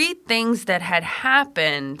 3 things that had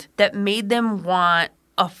happened that made them want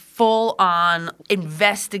a full-on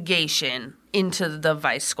investigation into the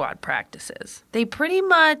Vice Squad practices. They pretty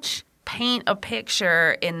much paint a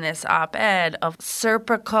picture in this op-ed of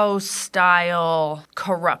Serpico-style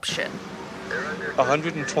corruption.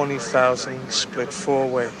 120,000 split 4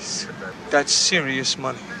 ways. That's serious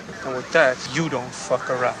money. And with that, you don't fuck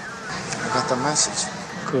around. I got the message.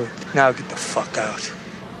 Good. Now get the fuck out.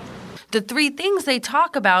 The 3 things they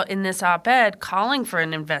talk about in this op-ed calling for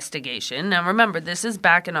an investigation, now remember, this is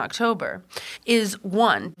back in October, is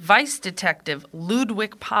 1, Vice Detective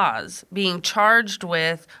Ludwig Paz being charged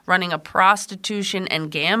with running a prostitution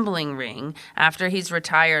and gambling ring after he's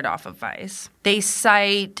retired off of Vice. They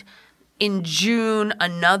cite in June,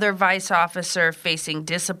 another Vice officer facing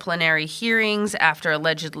disciplinary hearings after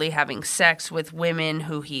allegedly having sex with women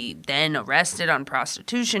who he then arrested on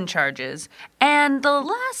prostitution charges. And the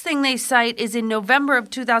last thing they cite is in November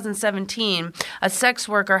of 2017, a sex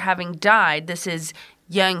worker having died, this is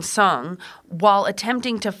Yang Sung, while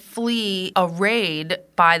attempting to flee a raid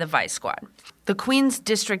by the Vice Squad. The Queens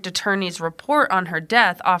District Attorney's report on her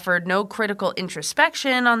death offered no critical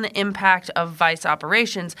introspection on the impact of Vice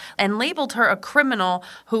operations and labeled her a criminal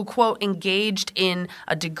who, quote, engaged in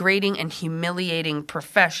a degrading and humiliating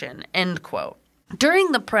profession, end quote.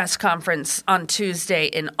 During the press conference on Tuesday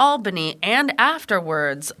in Albany and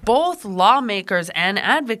afterwards, both lawmakers and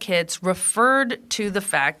advocates referred to the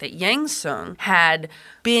fact that Yang Sung had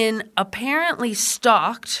been apparently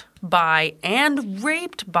stalked by and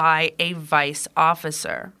raped by a Vice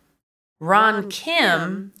officer. Ron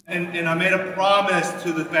Kim... And I made a promise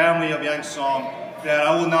to the family of Yang Sung that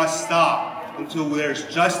I will not stop until there's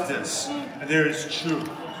justice and there is truth.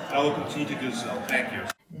 And I will continue to do so. Thank you.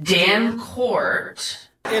 Dan Court.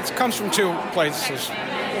 It comes from 2 places.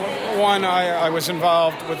 One, I was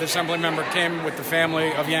involved with Assemblymember Kim with the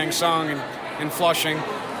family of Yang Sung in Flushing.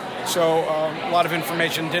 So a lot of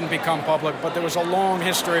information didn't become public, but there was a long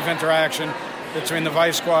history of interaction between the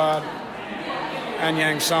Vice Squad and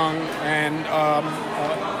Yang Sung, and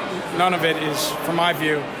none of it is, from my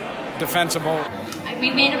view, defensible.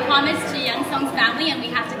 We made a promise to Yang Sung's family, and we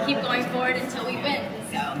have to keep going forward until we win.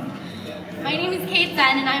 So, my name is Kate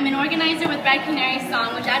Sen, and I'm an organizer with Red Canary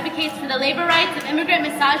Song, which advocates for the labor rights of immigrant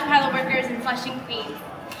massage parlor workers in Flushing, Queens.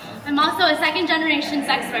 I'm also a second-generation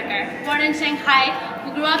sex worker, born in Shanghai,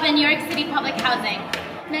 who grew up in New York City public housing.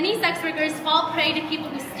 Many sex workers fall prey to people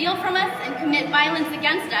who steal from us and commit violence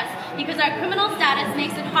against us because our criminal status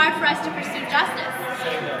makes it hard for us to pursue justice.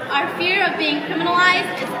 Our fear of being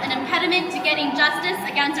criminalized is an impediment to getting justice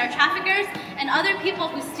against our traffickers and other people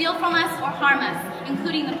who steal from us or harm us,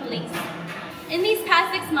 including the police. In these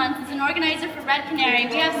past 6 months, as an organizer for Red Canary,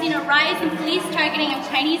 we have seen a rise in police targeting of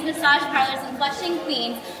Chinese massage parlors in Flushing,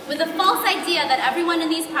 Queens, with the false idea that everyone in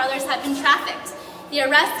these parlors have been trafficked. The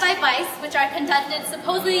arrests by Vice, which are conducted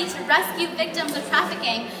supposedly to rescue victims of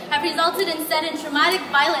trafficking, have resulted instead in traumatic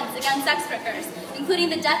violence against sex workers, including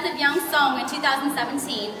the death of Yang Sung in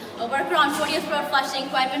 2017, a worker on 40th Road Flushing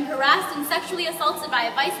who had been harassed and sexually assaulted by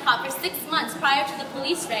a Vice cop for 6 months prior to the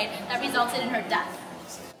police raid that resulted in her death.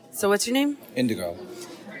 So what's your name? Indigo.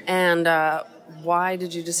 And why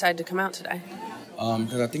did you decide to come out today?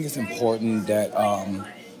 Because I think it's important that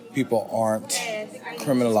people aren't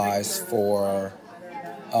criminalized for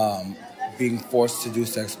being forced to do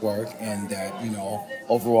sex work, and that,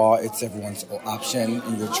 overall it's everyone's option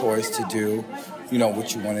and your choice to do,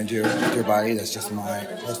 what you want to do with your body. That's just my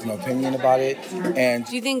personal opinion about it. And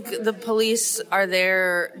do you think the police are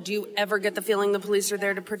there? Do you ever get the feeling the police are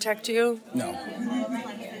there to protect you? No,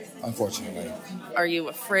 unfortunately. Are you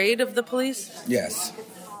afraid of the police? Yes.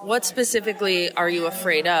 What specifically are you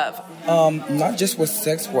afraid of? Not just with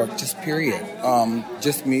sex work, just period.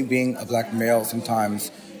 Just me being a black male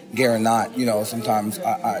sometimes, gay or not, sometimes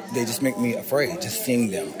they just make me afraid, just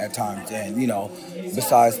seeing them at times. And,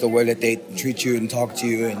 besides the way that they treat you and talk to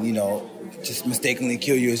you and, just mistakenly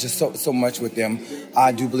kill you, it's just so much with them.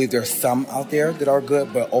 I do believe there's some out there that are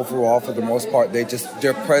good, but overall, for the most part,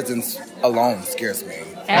 their presence alone scares me.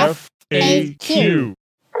 FAQ.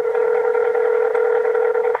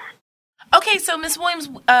 Okay, so Ms. Williams,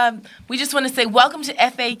 we just want to say welcome to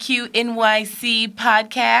FAQ NYC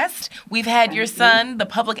podcast. We've had your son, the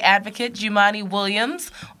public advocate, Jumaane Williams,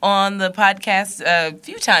 on the podcast a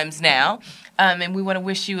few times now, and we want to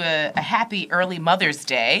wish you a happy early Mother's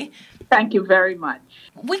Day. Thank you very much.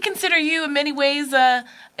 We consider you in many ways a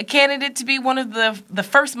candidate to be one of the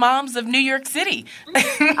first moms of New York City.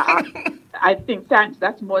 I think, thanks.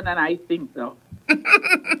 That's more than I think, though.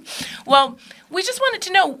 Well, we just wanted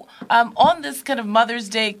to know, on this kind of Mother's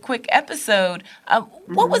Day quick episode,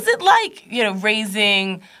 what was it like,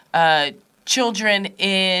 raising children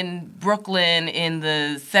in Brooklyn in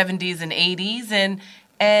the 70s and 80s?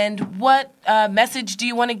 And what message do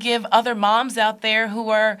you want to give other moms out there who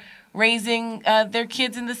are raising their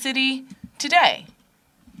kids in the city today?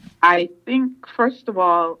 I think, first of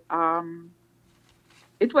all,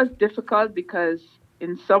 it was difficult because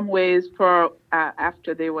in some ways,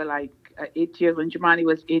 after they were 8 years, when Jumaane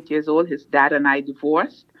was 8 years old, his dad and I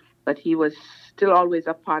divorced, but he was still always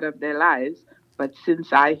a part of their lives. But since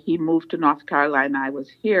he moved to North Carolina, I was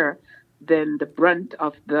here, then the brunt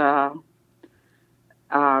of the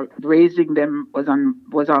raising them was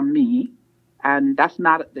on me. And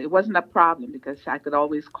it wasn't a problem because I could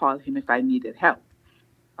always call him if I needed help.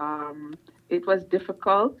 It was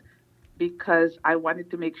difficult because I wanted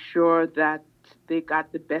to make sure that they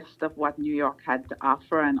got the best of what New York had to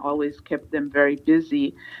offer and always kept them very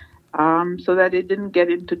busy so that they didn't get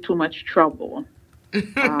into too much trouble,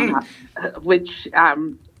 which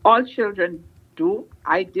all children do.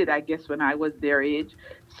 I did, I guess, when I was their age.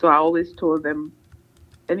 So I always told them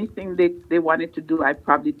anything they wanted to do, I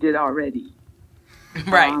probably did already.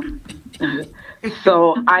 Right.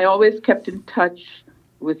 So I always kept in touch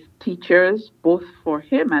with teachers, both for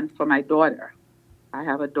him and for my daughter. I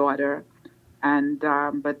have a daughter. And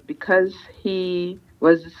but because he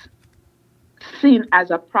was seen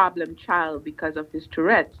as a problem child because of his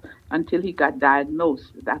Tourette's until he got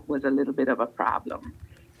diagnosed, that was a little bit of a problem.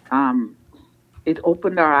 It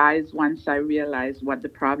opened our eyes once I realized what the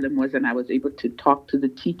problem was, and I was able to talk to the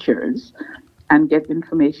teachers and get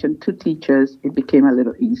information to teachers. It became a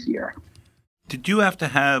little easier. Did you have to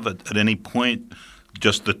have at any point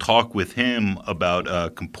just the talk with him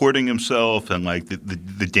about comporting himself and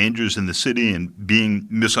the dangers in the city and being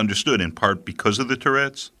misunderstood in part because of the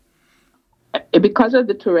Tourette's? Because of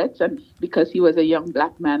the Tourette's and because he was a young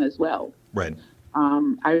black man as well. Right.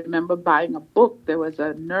 I remember buying a book. There was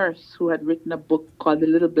a nurse who had written a book called The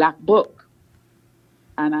Little Black Book.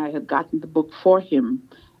 And I had gotten the book for him.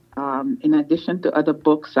 In addition to other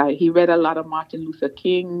books, he read a lot of Martin Luther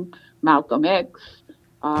King, Malcolm X.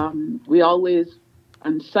 We always,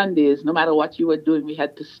 on Sundays, no matter what you were doing, we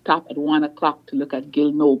had to stop at 1 o'clock to look at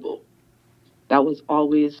Gil Noble. That was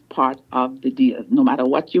always part of the deal. No matter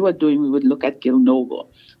what you were doing, we would look at Gil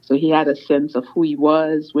Noble. So he had a sense of who he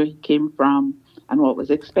was, where he came from, and what was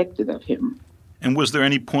expected of him. And was there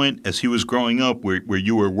any point as he was growing up where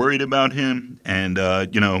you were worried about him and,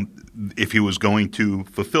 if he was going to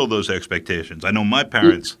fulfill those expectations? I know my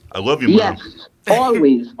parents, I love you, Mom. Yes,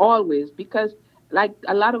 always, because like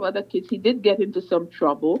a lot of other kids, he did get into some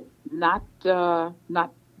trouble, not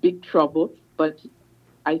big trouble, but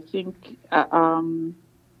I think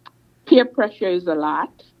peer pressure is a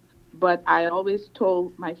lot. But I always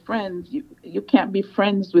told my friends, you can't be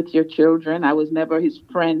friends with your children. I was never his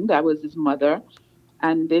friend. I was his mother.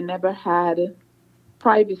 And they never had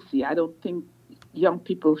privacy. I don't think young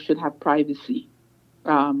people should have privacy.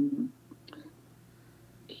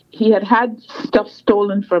 He had stuff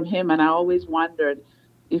stolen from him, and I always wondered,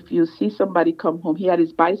 if you see somebody come home, he had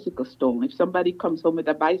his bicycle stolen. If somebody comes home with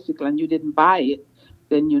a bicycle and you didn't buy it,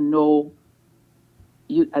 then you know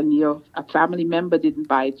a family member didn't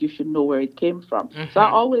buy it, you should know where it came from. Mm-hmm. So I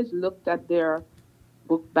always looked at their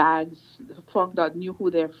book bags, knew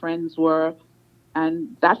who their friends were,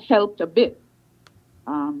 and that helped a bit.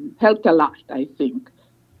 helped a lot, I think.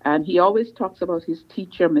 And he always talks about his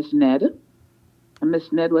teacher, Miss Ned. And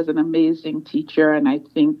Miss Ned was an amazing teacher, and I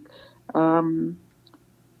think in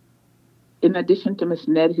addition to Miss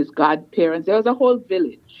Ned, his godparents, there was a whole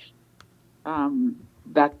village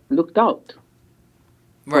that looked out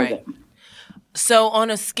for them. So on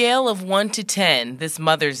a scale of 1 to 10, this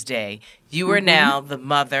Mother's Day, you are now the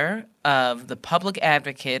mother of the public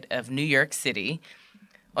advocate of New York City.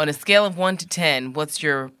 On a scale of 1 to 10, what's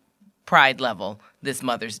your pride level this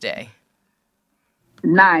Mother's Day?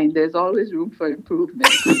 9. There's always room for improvement.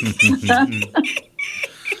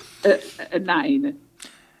 A 9.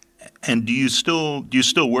 And do you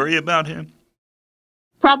still worry about him?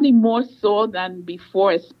 Probably more so than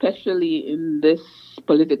before, especially in this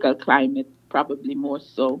political climate. Probably more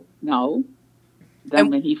so now than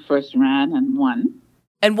when he first ran and won.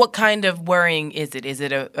 And what kind of worrying is it? Is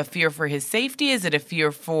it a fear for his safety? Is it a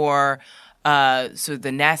fear for sort of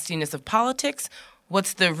the nastiness of politics?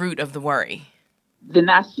 What's the root of the worry? The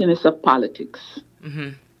nastiness of politics. Mm-hmm.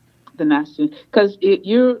 The nastiness. Because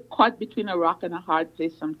you're caught between a rock and a hard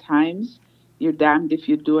place sometimes. You're damned if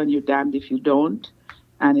you do and you're damned if you don't.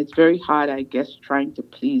 And it's very hard, I guess, trying to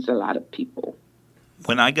please a lot of people.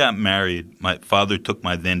 When I got married, my father took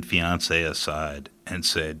my then fiancée aside and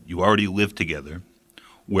said, "You already live together.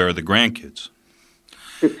 Where are the grandkids?"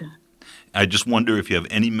 I just wonder if you have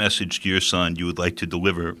any message to your son you would like to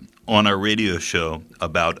deliver on our radio show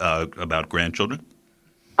about grandchildren.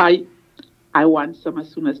 I want some as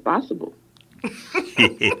soon as possible.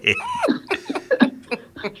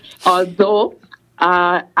 Although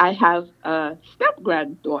I have a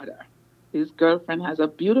step-granddaughter. His girlfriend has a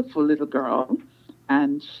beautiful little girl,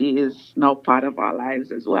 and she is now part of our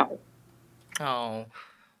lives as well. Oh,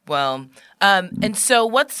 well, and so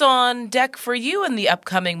what's on deck for you in the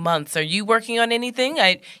upcoming months? Are you working on anything?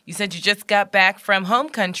 You said you just got back from home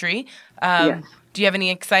country. Yes. Do you have any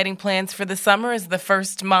exciting plans for the summer as the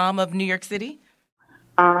first mom of New York City?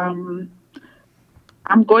 I'm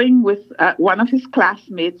going with one of his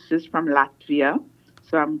classmates is from Latvia,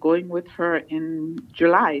 so I'm going with her in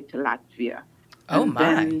July to Latvia. Oh, and my.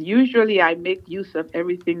 Then usually I make use of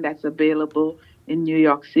everything that's available in New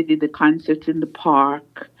York City, the concerts in the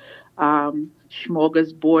park,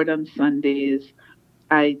 smorgasbord on Sundays.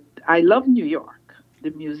 I love New York. The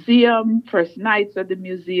museum, first nights at the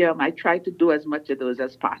museum, I try to do as much of those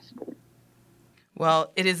as possible.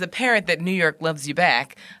 Well, it is apparent that New York loves you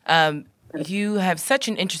back. You have such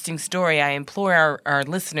an interesting story. I implore our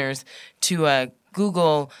listeners to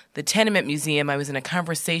Google the Tenement Museum. I was in a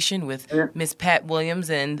conversation with Miss Pat Williams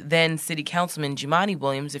and then City Councilman Jumaane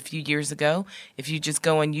Williams a few years ago. If you just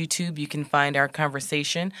go on YouTube, you can find our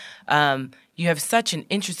conversation. You have such an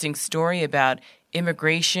interesting story about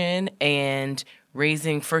immigration and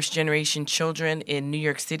raising first-generation children in New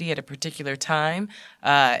York City at a particular time,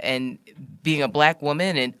 and being a black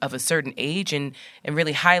woman and of a certain age, and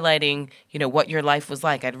really highlighting, what your life was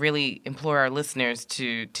like. I'd really implore our listeners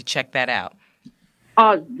to check that out.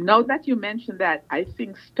 Now that you mentioned that, I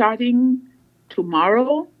think starting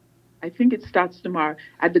tomorrow, at the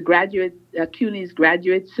CUNY's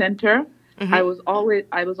Graduate Center, Mm-hmm.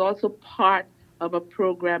 I was also part of a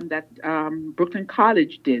program that Brooklyn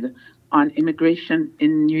College did on immigration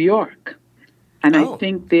in New York. And I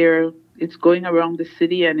think it's going around the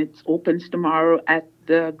city, and it opens tomorrow at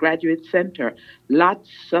the Graduate Center. Lots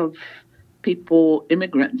of people,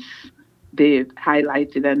 immigrants, they've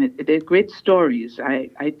highlighted, and they're great stories.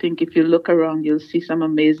 I think if you look around, you'll see some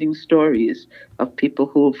amazing stories of people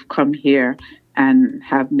who've come here and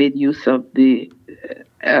have made use of the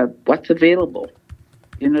what's available,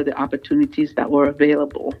 the opportunities that were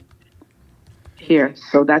available here.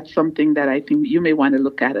 So that's something that I think you may want to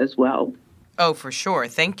look at as well. Oh, for sure.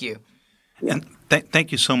 Thank you. Yeah. And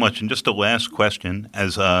thank you so much. And just a last question.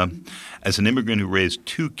 As an immigrant who raised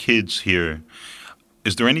 2 kids here,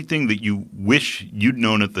 is there anything that you wish you'd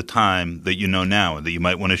known at the time that you know now, that you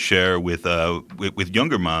might want to share with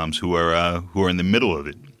younger moms who are in the middle of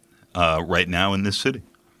it right now in this city?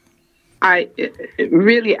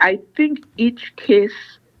 I think each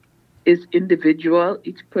case is individual.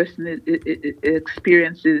 Each person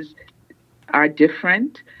experiences are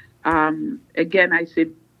different. Again, I say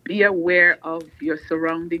be aware of your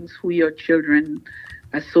surroundings, who your children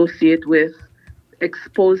associate with.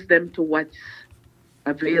 Expose them to what's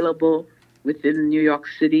available within New York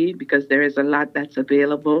City, because there is a lot that's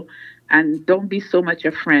available. And don't be so much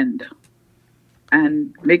a friend.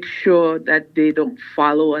 And make sure that they don't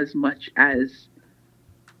follow as much as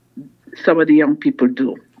some of the young people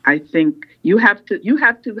do. I think you have to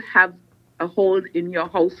have a hold in your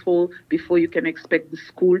household before you can expect the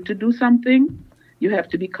school to do something. You have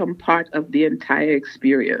to become part of the entire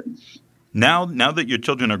experience. Now that your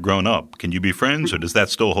children are grown up, can you be friends, or does that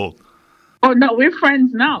still hold? Oh, no, we're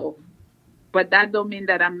friends now. But that don't mean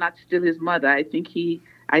that I'm not still his mother. I think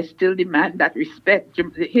I still demand that respect.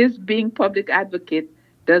 His being public advocate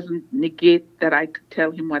doesn't negate that I could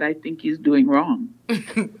tell him what I think he's doing wrong.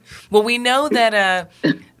 Well, we know that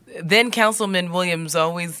then Councilman Williams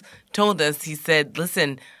always told us, he said,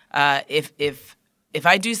 listen, if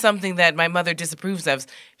I do something that my mother disapproves of,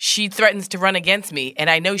 she threatens to run against me, and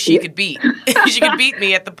I know she could beat. She could beat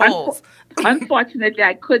me at the polls. Unfortunately,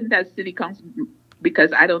 I couldn't as city council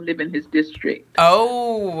because I don't live in his district.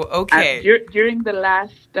 Oh, okay. During the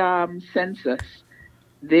last census,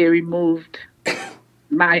 they removed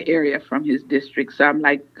my area from his district. So I'm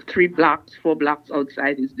like 4 blocks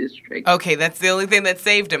outside his district. Okay, that's the only thing that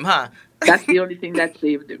saved him, huh? That's the only thing that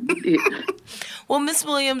saved him. Well, Ms.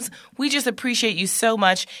 Williams, we just appreciate you so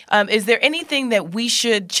much. Is there anything that we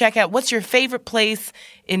should check out? What's your favorite place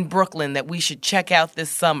in Brooklyn that we should check out this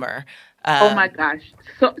summer? Oh, my gosh.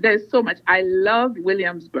 So there's so much. I love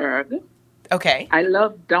Williamsburg. Okay. I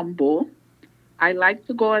love Dumbo. I like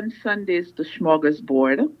to go on Sundays to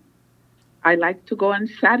Smorgasbord. I like to go on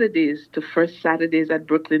Saturdays to First Saturdays at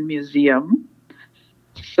Brooklyn Museum.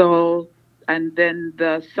 And then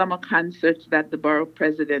the summer concerts that the borough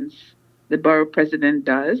president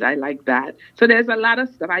does, I like that. So there's a lot of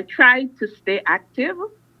stuff. I try to stay active,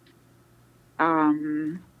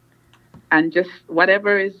 and just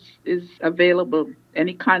whatever is available.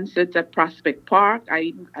 Any concerts at Prospect Park.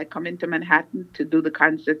 I come into Manhattan to do the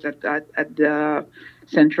concerts at the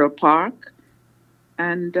Central Park,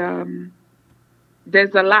 and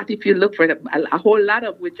there's a lot if you look for them. A whole lot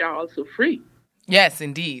of which are also free. Yes,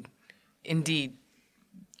 indeed. Indeed.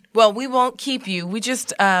 Well, we won't keep you. We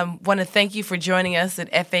just want to thank you for joining us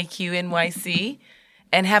at FAQ NYC,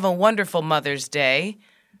 and have a wonderful Mother's Day.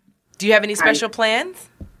 Do you have any special plans?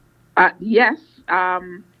 Yes.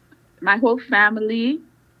 My whole family,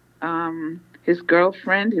 his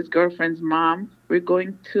girlfriend's mom, we're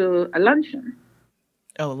going to a luncheon.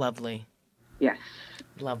 Oh, lovely. Yes.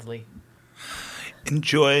 Lovely.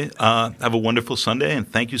 Enjoy. Have a wonderful Sunday, and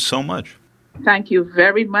thank you so much. Thank you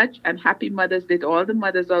very much, and happy Mother's Day to all the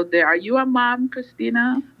mothers out there. Are you a mom,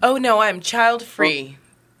 Christina? Oh, no, I'm child-free.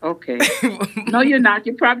 Okay. No, you're not.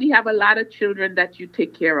 You probably have a lot of children that you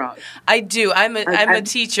take care of. I do. I'm a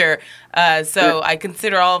teacher, so I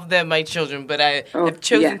consider all of them my children, but I have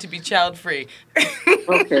chosen to be child-free.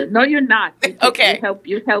 Okay. No, you're not. Okay.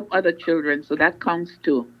 You help other children, so that counts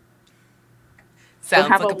too. Sounds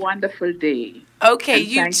so have like a wonderful day. Okay,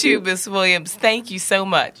 you too, Miss Williams. Thank you so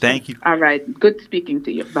much. Thank you. All right. Good speaking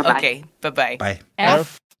to you. Bye-bye. Okay, bye-bye. Bye.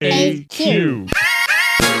 FAQ.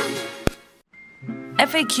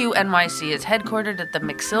 FAQ NYC is headquartered at the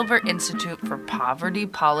McSilver Institute for Poverty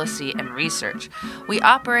Policy and Research. We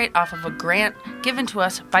operate off of a grant given to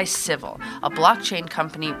us by Civil, a blockchain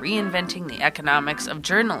company reinventing the economics of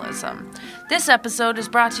journalism. This episode is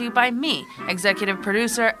brought to you by me, executive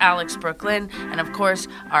producer Alex Brooklyn, and of course,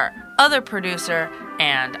 our other producer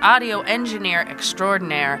and audio engineer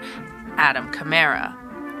extraordinaire, Adam Camara.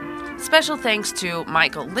 Special thanks to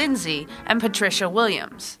Michael Lindsay and Patricia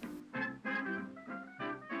Williams.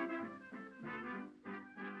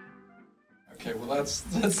 Okay, well,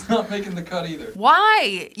 that's not making the cut either.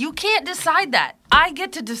 Why? You can't decide that. I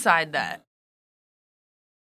get to decide that.